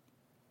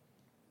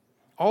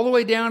 all the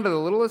way down to the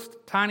littlest,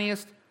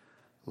 tiniest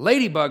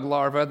ladybug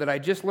larva that I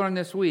just learned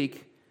this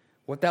week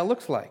what that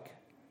looks like.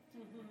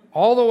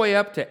 All the way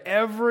up to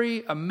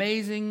every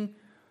amazing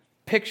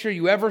picture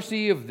you ever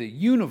see of the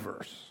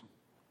universe.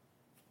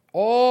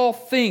 All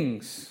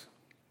things.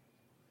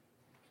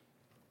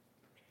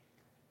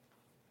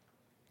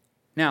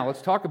 Now,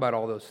 let's talk about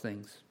all those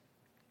things.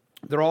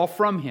 They're all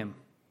from him.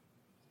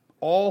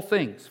 All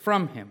things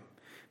from him.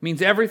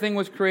 Means everything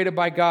was created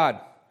by God.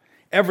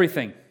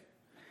 Everything.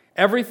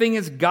 Everything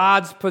is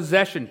God's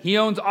possession. He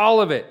owns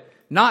all of it.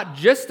 Not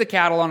just the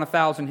cattle on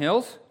 1,000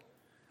 hills,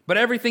 but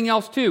everything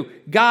else too.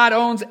 God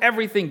owns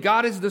everything.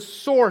 God is the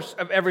source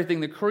of everything,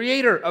 the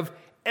creator of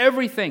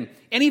everything.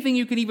 Anything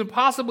you can even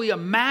possibly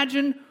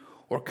imagine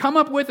or come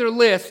up with or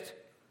list,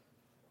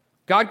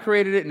 God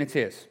created it and it's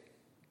his.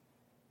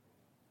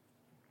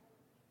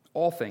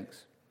 All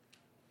things.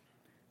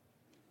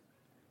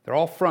 They're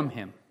all from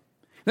him.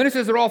 Then it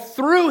says they're all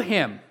through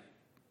him.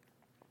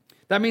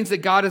 That means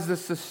that God is the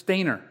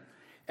sustainer.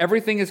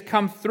 Everything has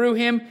come through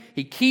him.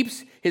 He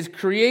keeps his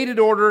created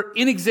order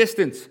in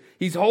existence.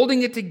 He's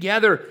holding it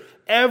together.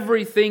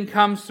 Everything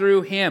comes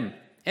through him.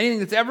 Anything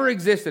that's ever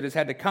existed has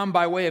had to come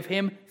by way of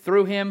him,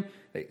 through him.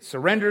 It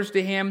surrenders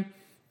to him.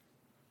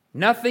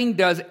 Nothing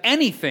does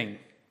anything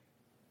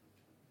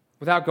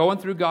without going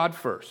through God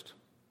first.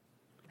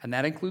 And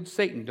that includes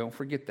Satan. Don't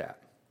forget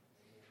that.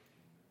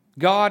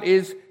 God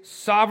is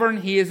sovereign.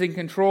 He is in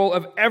control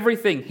of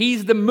everything.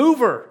 He's the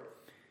mover.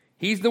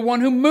 He's the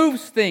one who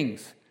moves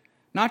things.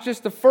 Not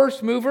just the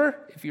first mover,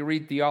 if you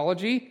read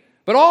theology,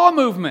 but all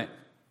movement.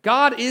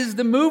 God is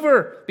the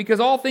mover because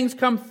all things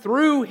come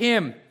through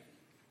him.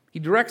 He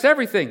directs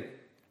everything.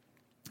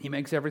 He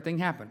makes everything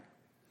happen.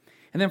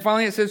 And then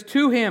finally it says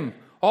to him.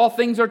 All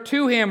things are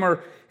to him,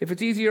 or if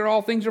it's easier,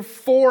 all things are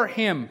for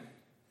him.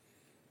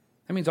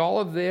 That means all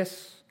of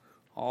this,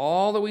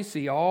 all that we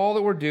see, all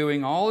that we're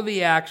doing, all of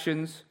the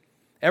actions,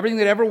 everything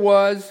that ever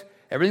was,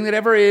 everything that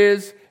ever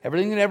is,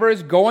 everything that ever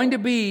is going to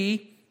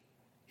be,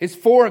 is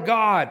for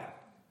God.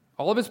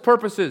 All of his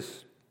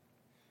purposes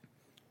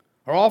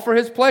are all for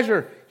his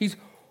pleasure. He's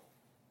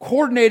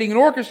coordinating and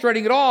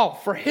orchestrating it all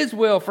for his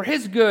will, for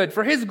his good,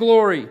 for his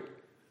glory.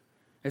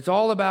 It's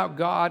all about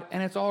God,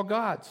 and it's all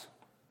God's.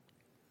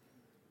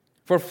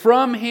 For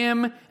from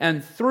him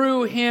and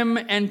through him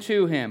and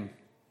to him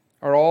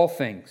are all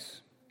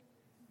things.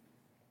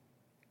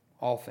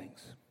 All things.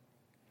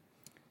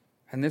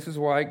 And this is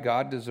why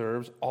God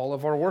deserves all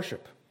of our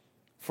worship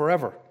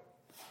forever.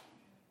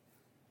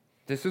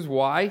 This is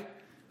why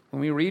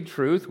when we read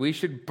truth, we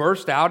should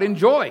burst out in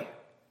joy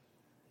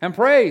and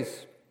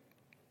praise.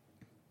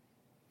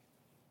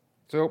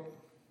 So,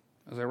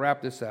 as I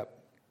wrap this up,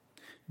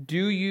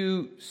 do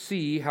you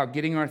see how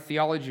getting our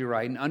theology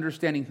right and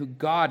understanding who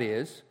God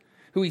is,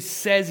 who he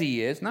says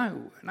he is, not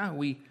who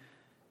we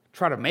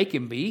try to make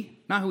him be,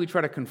 not who we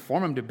try to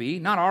conform him to be,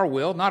 not our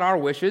will, not our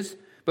wishes,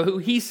 but who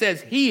he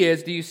says he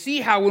is, do you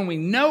see how when we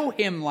know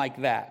him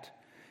like that,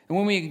 and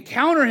when we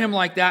encounter him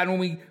like that, and when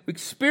we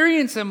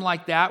experience him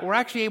like that, we're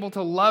actually able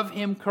to love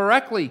him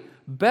correctly,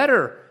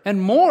 better, and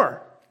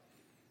more.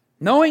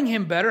 Knowing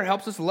him better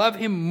helps us love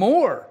him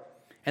more.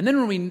 And then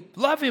when we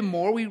love him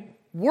more, we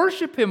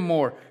worship him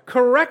more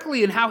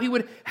correctly in how he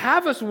would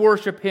have us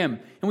worship him.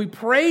 And we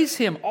praise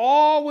him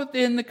all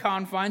within the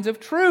confines of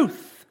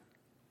truth.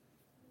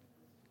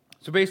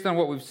 So based on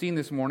what we've seen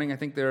this morning, I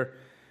think there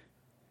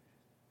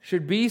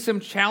should be some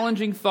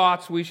challenging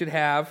thoughts we should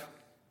have.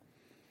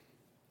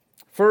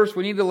 First,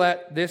 we need to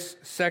let this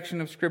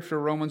section of Scripture,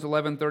 Romans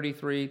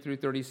 11:33 through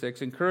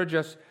 36, encourage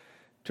us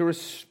to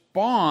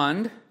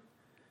respond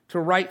to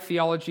right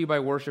theology by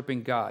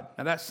worshiping God.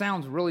 Now that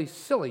sounds really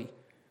silly,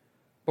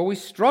 but we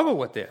struggle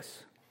with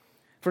this.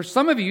 For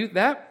some of you,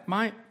 that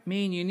might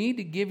mean you need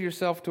to give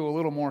yourself to a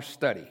little more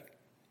study.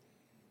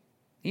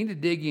 You need to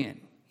dig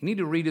in. You need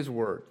to read his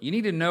word. You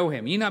need to know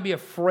him. You need not be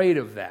afraid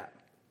of that.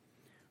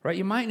 Right?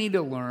 You might need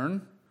to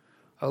learn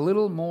a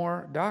little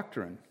more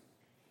doctrine.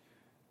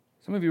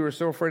 Some of you are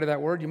so afraid of that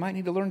word, you might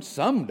need to learn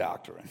some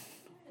doctrine.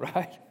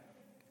 Right?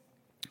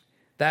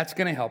 That's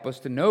going to help us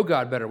to know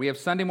God better. We have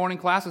Sunday morning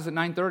classes at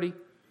 9:30.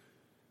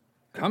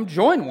 Come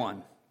join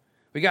one.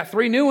 We got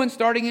 3 new ones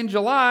starting in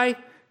July.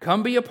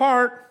 Come be a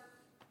part.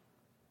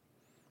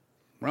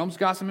 Rome's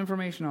got some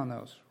information on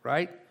those,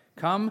 right?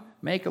 Come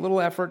make a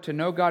little effort to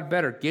know God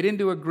better. Get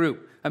into a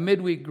group, a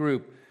midweek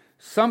group,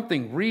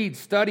 something. Read,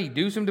 study,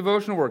 do some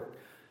devotional work.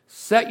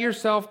 Set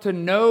yourself to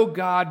know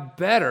God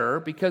better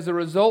because the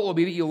result will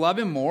be that you love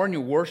him more and you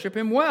worship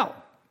him well.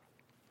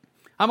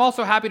 I'm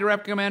also happy to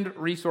recommend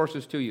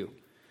resources to you.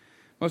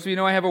 Most of you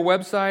know I have a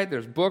website.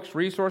 There's books,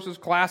 resources,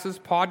 classes,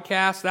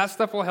 podcasts. That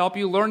stuff will help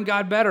you learn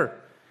God better.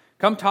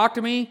 Come talk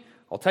to me.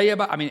 I'll tell you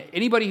about,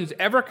 anybody who's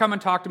ever come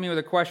and talked to me with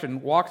a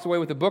question walks away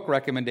with a book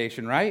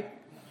recommendation, right?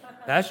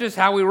 That's just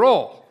how we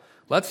roll.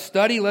 Let's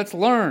study, let's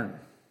learn.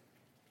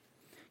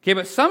 Okay,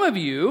 but some of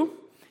you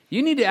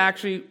need to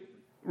actually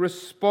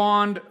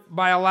respond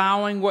by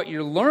allowing what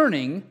you're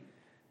learning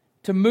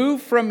to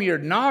move from your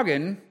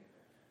noggin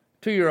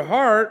to your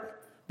heart,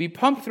 be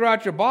pumped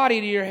throughout your body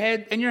to your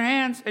head and your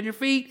hands and your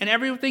feet and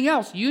everything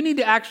else. You need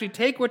to actually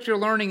take what you're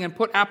learning and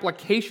put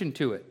application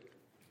to it.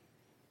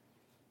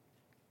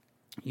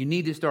 You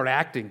need to start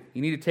acting.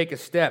 You need to take a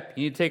step.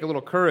 You need to take a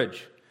little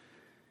courage.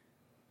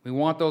 We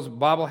want those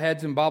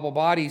bobbleheads and bobble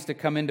bodies to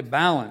come into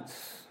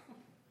balance.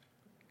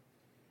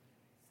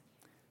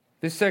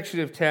 This section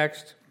of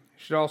text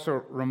should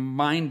also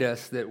remind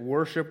us that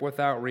worship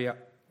without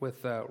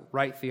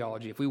right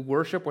theology, if we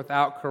worship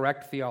without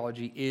correct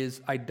theology,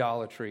 is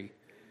idolatry.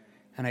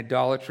 And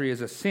idolatry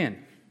is a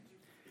sin.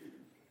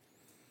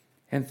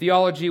 And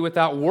theology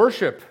without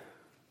worship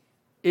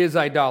is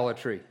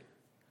idolatry.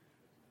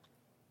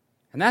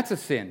 And that's a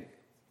sin.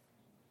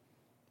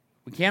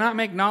 We cannot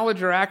make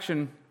knowledge or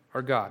action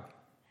our God.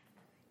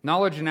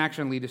 Knowledge and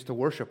action lead us to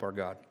worship our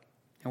God.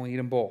 And we need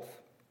them both.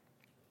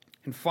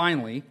 And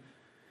finally,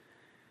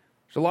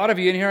 there's a lot of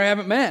you in here I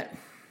haven't met.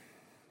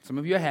 Some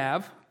of you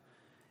have.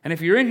 And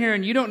if you're in here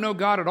and you don't know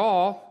God at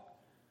all,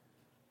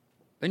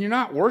 then you're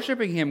not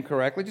worshiping Him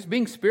correctly. Just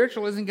being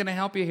spiritual isn't going to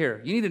help you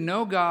here. You need to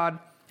know God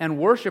and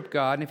worship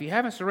God. And if you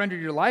haven't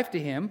surrendered your life to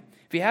Him,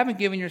 if you haven't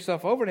given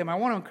yourself over to Him, I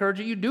want to encourage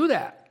you to do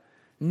that.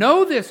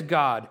 Know this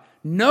God.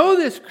 Know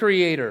this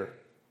Creator.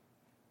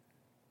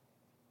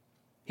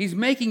 He's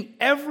making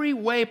every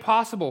way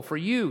possible for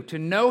you to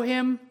know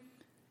Him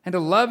and to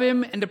love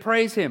Him and to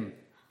praise Him.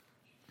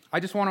 I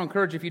just want to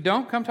encourage you, if you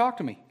don't, come talk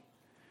to me.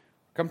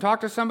 Come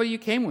talk to somebody you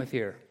came with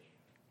here.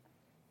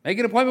 Make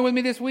an appointment with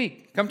me this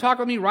week. Come talk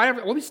with me right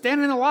after. We'll be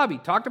standing in the lobby.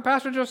 Talk to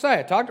Pastor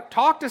Josiah.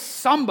 Talk to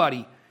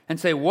somebody and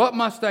say, what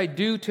must I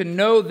do to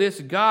know this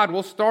God?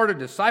 We'll start a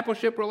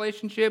discipleship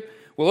relationship.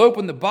 We'll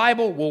open the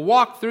Bible. We'll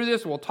walk through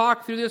this. We'll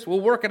talk through this. We'll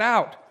work it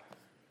out.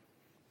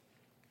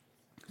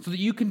 So that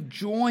you can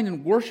join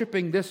in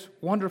worshiping this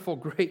wonderful,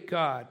 great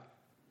God.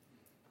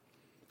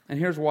 And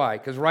here's why.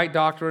 Because right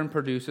doctrine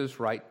produces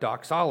right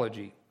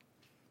doxology.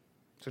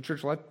 So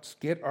church, let's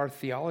get our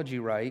theology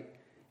right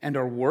and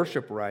our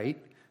worship right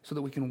so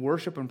that we can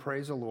worship and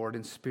praise the Lord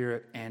in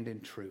spirit and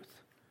in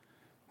truth.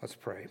 Let's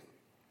pray.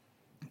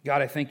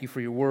 God, I thank you for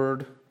your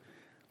word.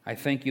 I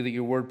thank you that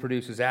your word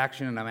produces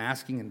action, and I'm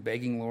asking and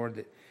begging, Lord,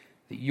 that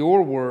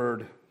your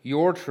word,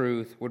 your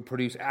truth, would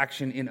produce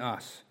action in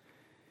us.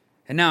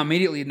 And now,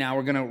 immediately now,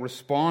 we're going to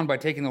respond by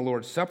taking the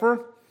Lord's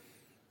Supper,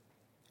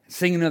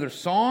 sing another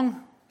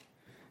song.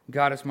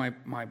 God, it's my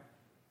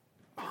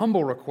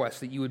humble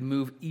request that you would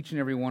move each and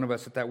every one of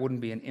us, that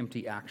wouldn't be an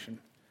empty action,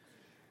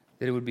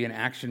 that it would be an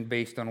action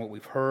based on what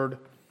we've heard,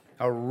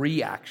 a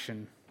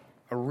reaction,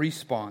 a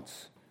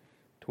response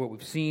to what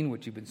we've seen,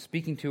 what you've been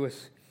speaking to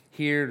us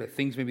here, the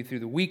things maybe through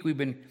the week we've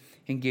been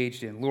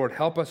engaged in. Lord,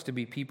 help us to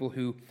be people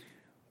who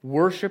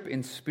worship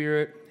in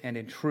spirit and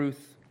in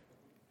truth,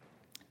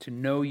 to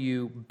know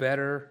you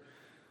better,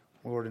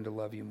 Lord, and to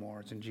love you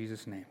more. It's in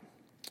Jesus' name.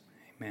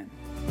 Amen.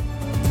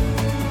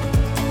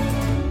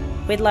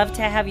 We'd love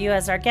to have you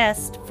as our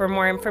guest. For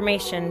more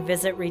information,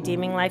 visit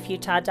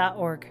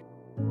redeeminglifeutah.org.